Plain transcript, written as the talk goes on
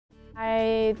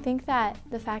I think that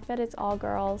the fact that it's all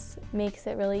girls makes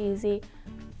it really easy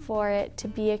for it to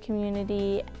be a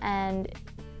community, and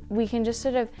we can just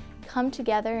sort of come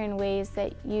together in ways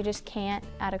that you just can't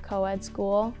at a co-ed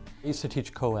school. I used to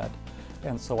teach co-ed,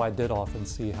 and so I did often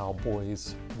see how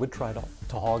boys would try to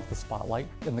hog the spotlight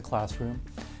in the classroom,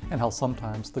 and how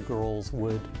sometimes the girls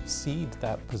would cede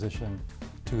that position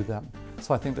to them.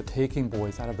 So I think that taking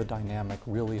boys out of the dynamic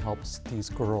really helps these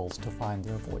girls to find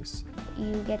their voice.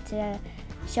 You get to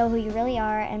show who you really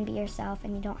are and be yourself,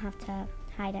 and you don't have to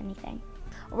hide anything.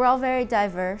 We're all very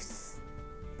diverse,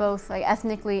 both like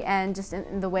ethnically and just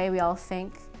in the way we all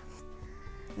think.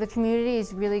 The community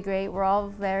is really great. We're all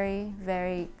very,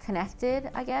 very connected,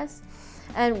 I guess.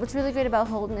 And what's really great about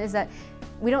Holton is that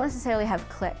we don't necessarily have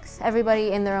cliques.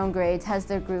 Everybody in their own grades has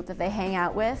their group that they hang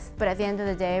out with, but at the end of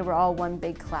the day, we're all one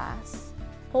big class.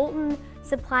 Holton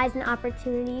supplies an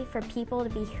opportunity for people to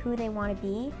be who they want to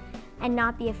be and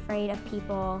not be afraid of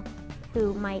people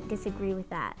who might disagree with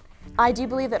that. I do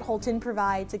believe that Holton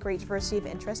provides a great diversity of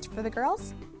interest for the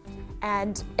girls,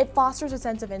 and it fosters a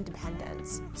sense of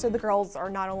independence. So the girls are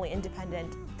not only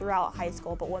independent throughout high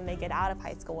school, but when they get out of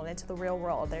high school and into the real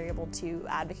world, they're able to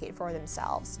advocate for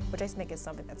themselves, which I think is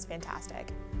something that's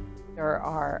fantastic. There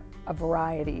are a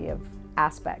variety of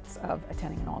aspects of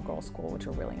attending an all-girls school which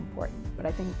are really important, but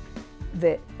I think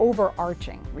the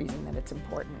overarching reason that it's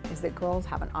important is that girls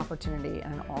have an opportunity in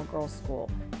an all-girls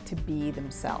school to be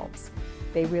themselves.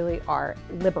 They really are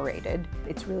liberated.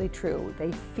 It's really true.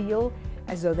 They feel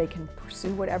as though they can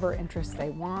pursue whatever interests they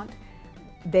want.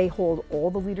 They hold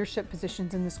all the leadership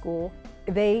positions in the school.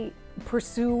 They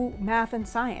pursue math and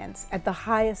science at the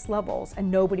highest levels,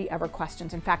 and nobody ever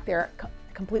questions. In fact, they're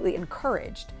completely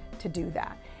encouraged to do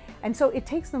that. And so it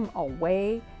takes them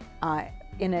away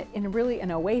in really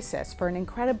an oasis for an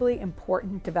incredibly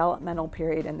important developmental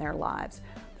period in their lives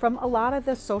from a lot of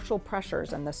the social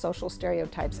pressures and the social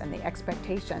stereotypes and the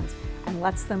expectations, and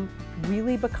lets them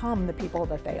really become the people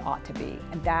that they ought to be.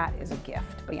 And that is a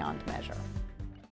gift beyond measure.